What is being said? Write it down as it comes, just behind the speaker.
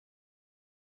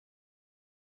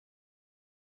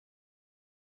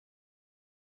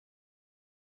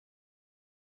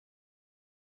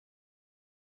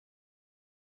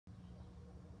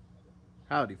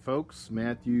Howdy folks,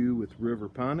 Matthew with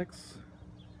Riverponics.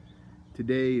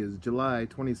 Today is July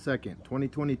 22nd,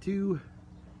 2022.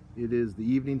 It is the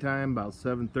evening time, about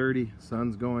 7:30.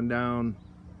 Sun's going down.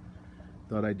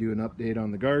 Thought I'd do an update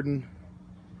on the garden.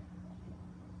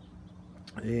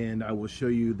 And I will show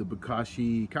you the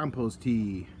Bokashi compost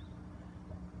tea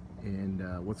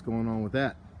and what's going on with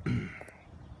that.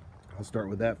 I'll start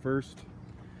with that first.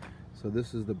 So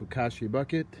this is the Bokashi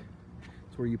bucket.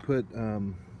 It's where you put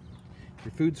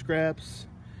your food scraps,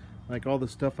 like all the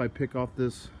stuff I pick off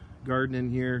this garden in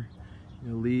here,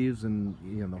 you know, leaves and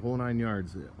the whole 9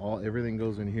 yards. Everything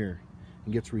goes in here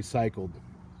and gets recycled.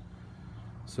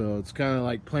 So it's kind of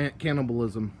like plant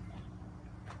cannibalism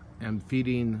and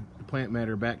feeding the plant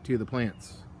matter back to the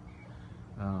plants.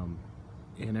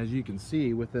 And as you can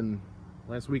see, within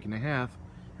last week and a half,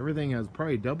 everything has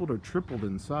probably doubled or tripled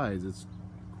in size. It's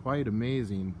quite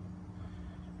amazing.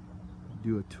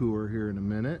 Do a tour here in a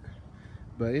minute.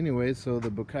 But anyway, so the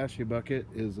Bokashi bucket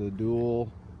is a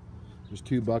dual. There's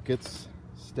 2 buckets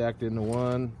stacked into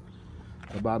one.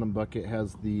 The bottom bucket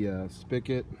has the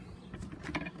spigot.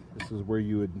 This is where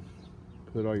you would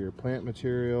put all your plant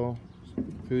material,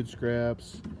 food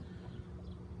scraps,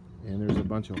 and there's a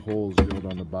bunch of holes drilled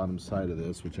on the bottom side of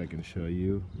this, which I can show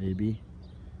you maybe.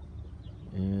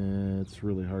 And it's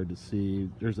really hard to see.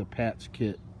 There's a patch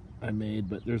kit I made,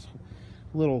 but there's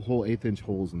little 1/8"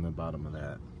 holes in the bottom of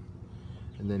that.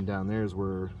 And then down there is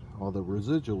where all the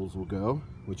residuals will go,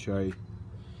 which I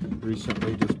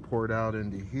recently just poured out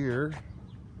into here.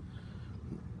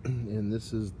 And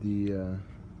this is the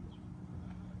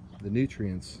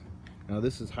nutrients. Now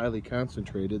this is highly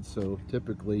concentrated, so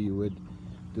typically you would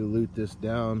dilute this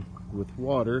down with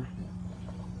water,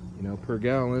 per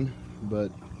gallon.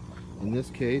 But in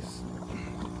this case,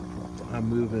 I'm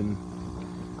moving,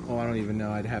 I don't even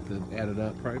know, I'd have to add it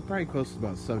up, probably close to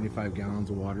about 75 gallons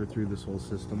of water through this whole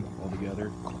system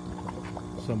altogether.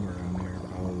 Somewhere around there,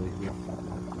 probably.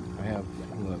 I have,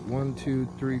 1, 2,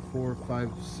 3, 4,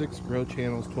 5, 6 grow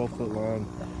channels, 12 foot long,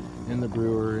 in the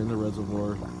brewer, in the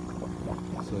reservoir.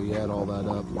 So you add all that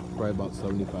up, probably about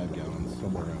 75 gallons,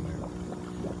 somewhere around there.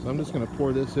 So I'm just going to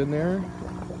pour this in there,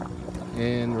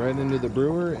 and right into the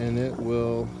brewer, and it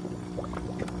will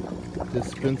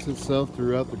dispense itself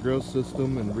throughout the grow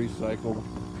system and recycle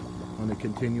on a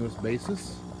continuous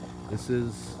basis. This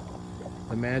is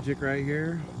the magic right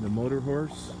here, the motor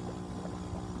horse.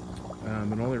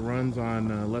 It only runs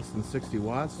on less than 60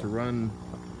 watts to run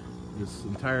this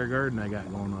entire garden I got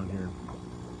going on here.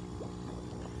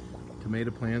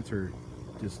 Tomato plants are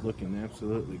just looking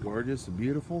absolutely gorgeous and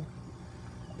beautiful.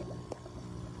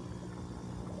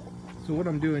 So what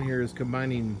I'm doing here is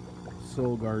combining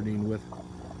soil gardening with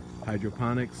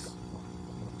hydroponics.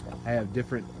 I have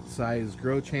different size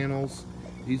grow channels.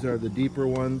 These are the deeper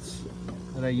ones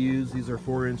that I use. These are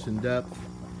 4" in depth.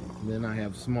 And then I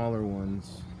have smaller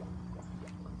ones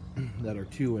that are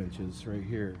 2 inches right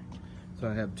here. So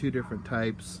I have 2 different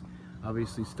types.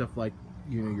 Obviously stuff like,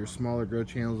 your smaller grow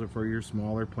channels are for your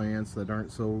smaller plants that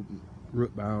aren't so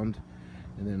root bound.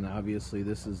 And then obviously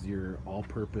this is your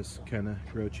all-purpose kind of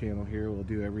grow channel here. We'll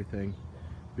do everything.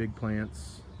 Big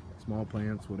plants, small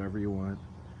plants, whatever you want.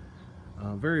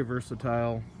 Very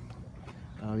versatile.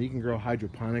 You can grow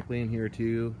hydroponically in here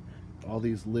too. All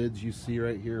these lids you see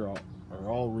right here are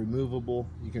all removable.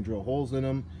 You can drill holes in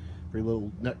them for your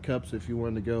little nut cups if you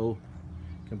want to go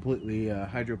completely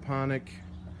hydroponic.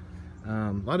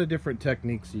 A lot of different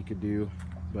techniques you could do,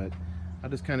 but I'll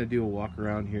just kind of do a walk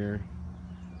around here.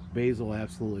 Basil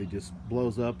absolutely just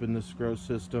blows up in this grow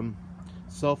system.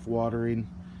 Self-watering.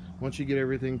 Once you get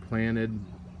everything planted,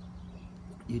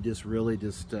 you just really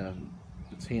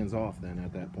it's hands off then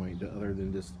at that point, other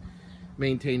than just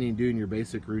maintaining, doing your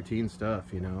basic routine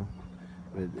stuff,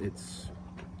 But it's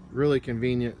really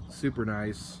convenient, super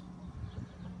nice.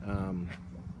 You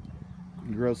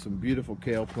grow some beautiful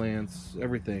kale plants,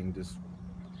 everything.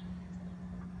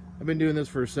 I've been doing this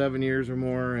for 7 years or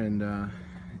more, and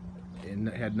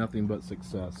had nothing but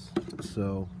success.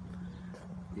 So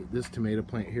this tomato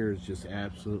plant here is just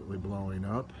absolutely blowing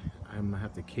up. I'm gonna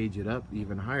have to cage it up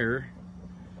even higher.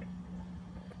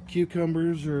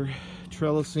 Cucumbers are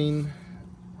trellising,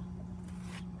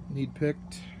 need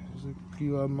picked. There's a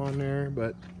few of them on there,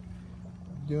 but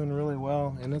doing really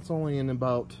well. And it's only in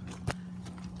about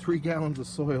 3 gallons of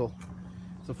soil.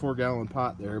 It's a 4-gallon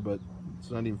pot there, but it's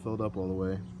not even filled up all the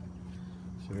way.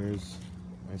 So there's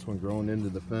a nice one growing into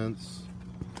the fence.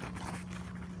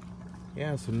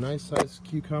 Yeah, some nice sized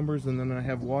cucumbers, and then I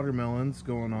have watermelons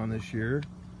going on this year.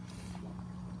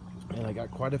 And I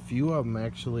got quite a few of them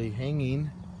actually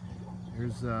hanging.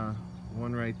 There's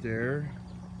one right there.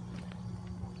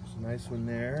 There's a nice one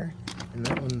there. And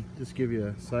that one, just give you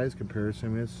a size comparison.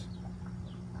 I mean, it's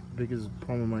big as the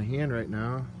palm of my hand right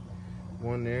now.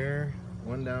 One there,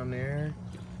 one down there.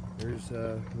 There's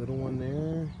a little one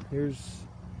there. Here's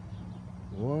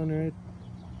one right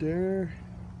there.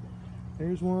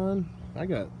 There's one. I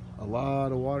got a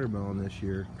lot of watermelon this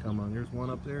year. Come on, there's one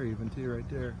up there even too, right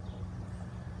there.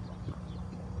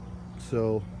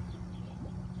 So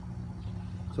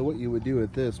what you would do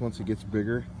with this, once it gets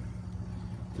bigger,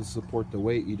 to support the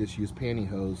weight, you just use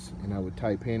pantyhose, and I would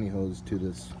tie pantyhose to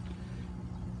this,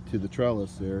 to the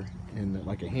trellis there, and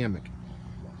like a hammock.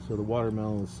 So the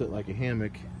watermelon will sit like a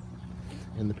hammock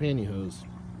in the pantyhose.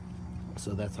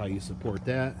 So that's how you support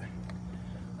that.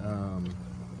 Yeah,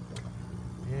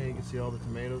 you can see all the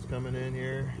tomatoes coming in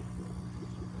here.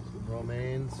 Some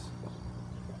romaines.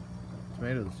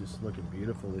 Tomatoes just looking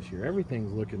beautiful this year.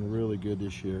 Everything's looking really good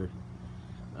this year.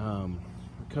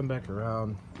 Come back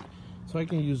around. So I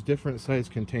can use different size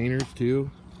containers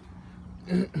too.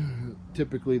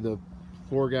 Typically the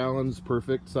 4 gallons,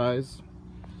 perfect size.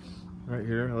 Right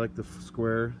here, I like the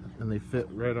square, and they fit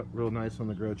right up real nice on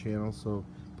the grow channel, so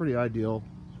pretty ideal.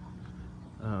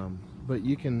 But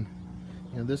you can,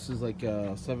 you know, this is like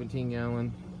a 17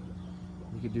 gallon.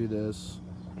 You could do this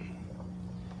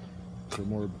for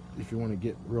more if you want to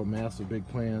get real massive big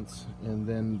plants. And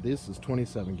then this is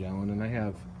 27 gallon, and I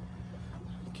have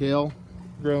kale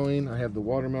growing, I have the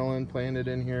watermelon planted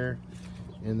in here,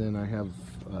 and then I have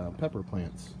pepper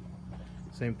plants.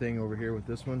 Same thing over here with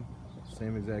this one,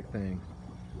 same exact thing.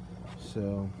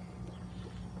 So,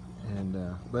 and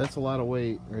but that's a lot of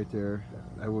weight right there.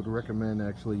 I would recommend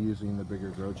actually using the bigger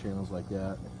grow channels like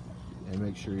that, and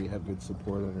make sure you have good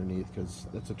support underneath, because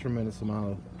that's a tremendous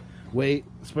amount of weight,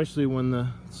 especially when the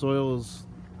soil is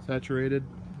saturated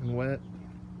and wet.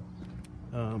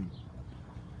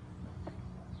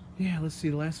 Yeah, let's see,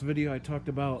 the last video I talked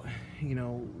about, you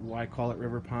know, why I call it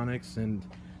Riverponics, and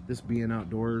this being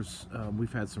outdoors.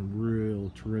 We've had some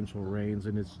real torrential rains,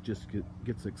 and it's just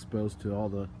gets exposed to all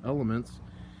the elements.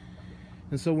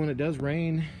 And so when it does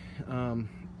rain,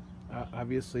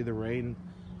 obviously the rain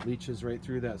leaches right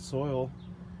through that soil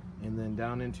and then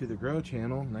down into the grow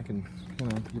channel. And I can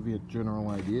kind of give you a general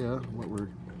idea of what we're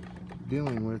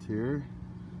dealing with here.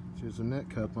 There's a net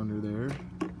cup under there,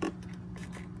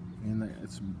 and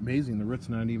it's amazing the root's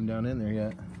not even down in there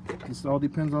yet. This all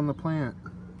depends on the plant.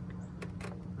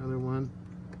 Another one.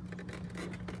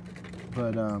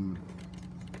 But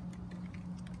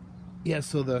yeah,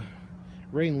 so the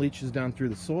rain leaches down through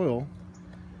the soil,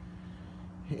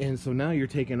 and so now you're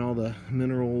taking all the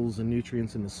minerals and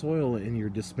nutrients in the soil and you're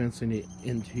dispensing it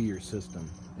into your system,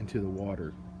 into the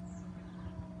water.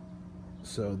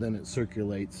 So then it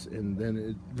circulates, and then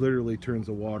it literally turns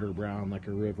the water brown like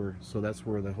a river. So that's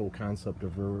where the whole concept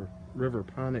of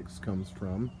Riverponics comes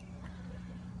from.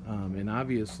 And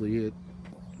obviously it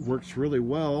works really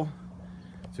well.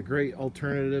 It's a great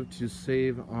alternative to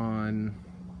save on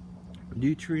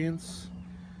nutrients,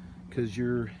 because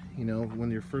you're, you know,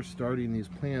 when you're first starting these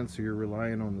plants, you're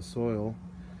relying on the soil,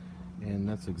 and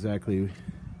that's exactly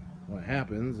what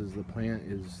happens, is the plant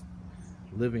is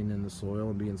living in the soil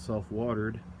and being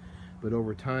self-watered. But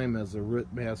over time, as the root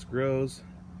mass grows,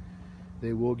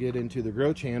 they will get into the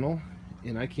grow channel,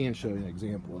 and I can show you an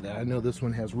example of that. I know this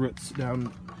one has roots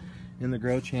down in the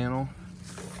grow channel,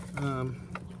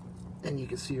 and you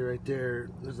can see right there,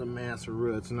 there's a mass of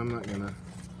roots, and I'm not gonna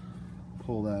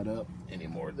pull that up any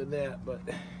more than that. But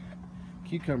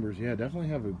cucumbers, yeah, definitely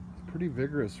have a pretty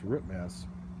vigorous root mass.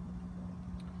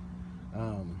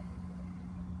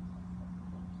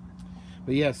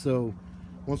 But yeah, so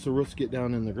once the roots get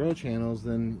down in the grow channels,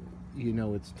 then you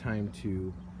know it's time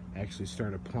to actually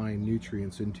start applying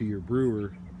nutrients into your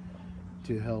brewer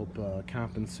to help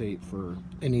compensate for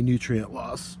any nutrient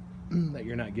loss that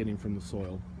you're not getting from the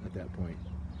soil at that point.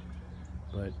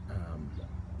 But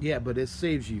yeah, but it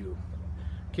saves you.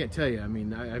 Can't tell you, I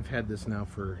mean, I've had this now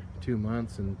for 2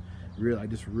 months, and really, I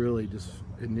just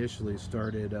initially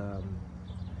started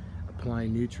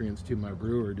applying nutrients to my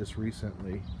brewer just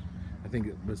recently. I think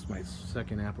it was my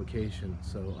second application.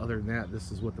 So other than that,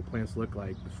 this is what the plants look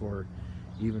like before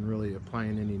even really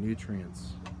applying any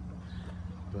nutrients.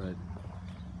 But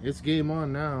it's game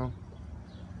on now.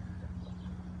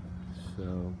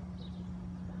 So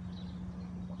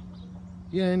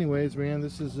yeah, anyways, man,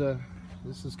 this is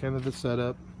kind of the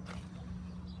setup.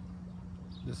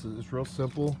 It's real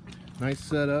simple, nice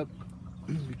setup,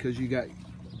 because you got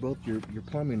both your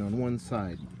plumbing on one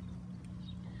side,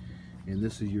 and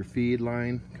this is your feed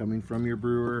line coming from your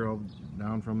brewer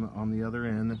down from on the other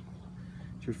end.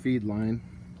 It's your feed line,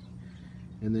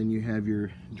 and then you have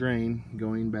your drain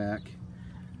going back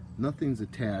Nothing's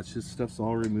attached. This stuff's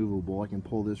all removable. I can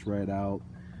pull this right out.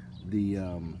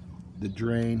 The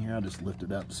drain here, I'll just lift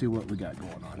it up, see what we got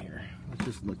going on here. Let's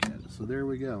just look at it. So there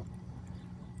we go.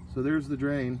 So there's the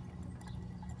drain.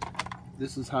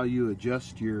 This is how you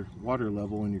adjust your water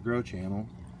level in your grow channel.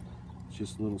 It's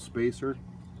just a little spacer.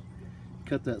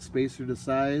 Cut that spacer to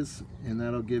size, and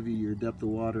that'll give you your depth of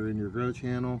water in your grow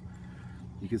channel.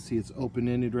 You can see it's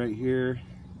open-ended right here,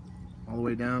 all the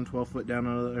way down, 12 foot down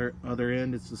on the other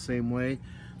end. It's the same way.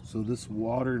 So this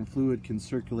water and fluid can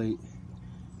circulate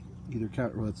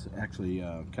either well, it's actually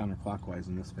counterclockwise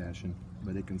in this fashion,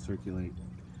 but it can circulate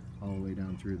all the way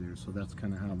down through there. So that's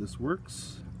kind of how this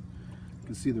works. You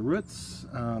can see the roots.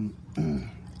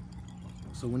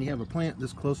 So when you have a plant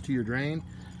this close to your drain,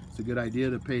 it's a good idea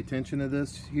to pay attention to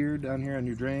this here, down here on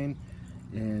your drain,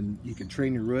 and you can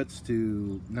train your roots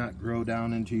to not grow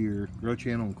down into your grow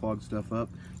channel and clog stuff up.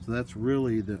 So that's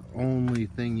really the only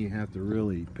thing you have to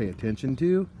really pay attention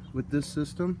to with this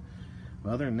system.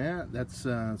 Other than that, that's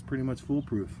it's pretty much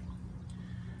foolproof.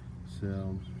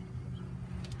 So,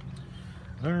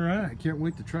 all right, I can't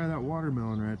wait to try that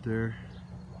watermelon right there.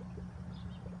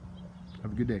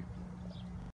 Have a good day.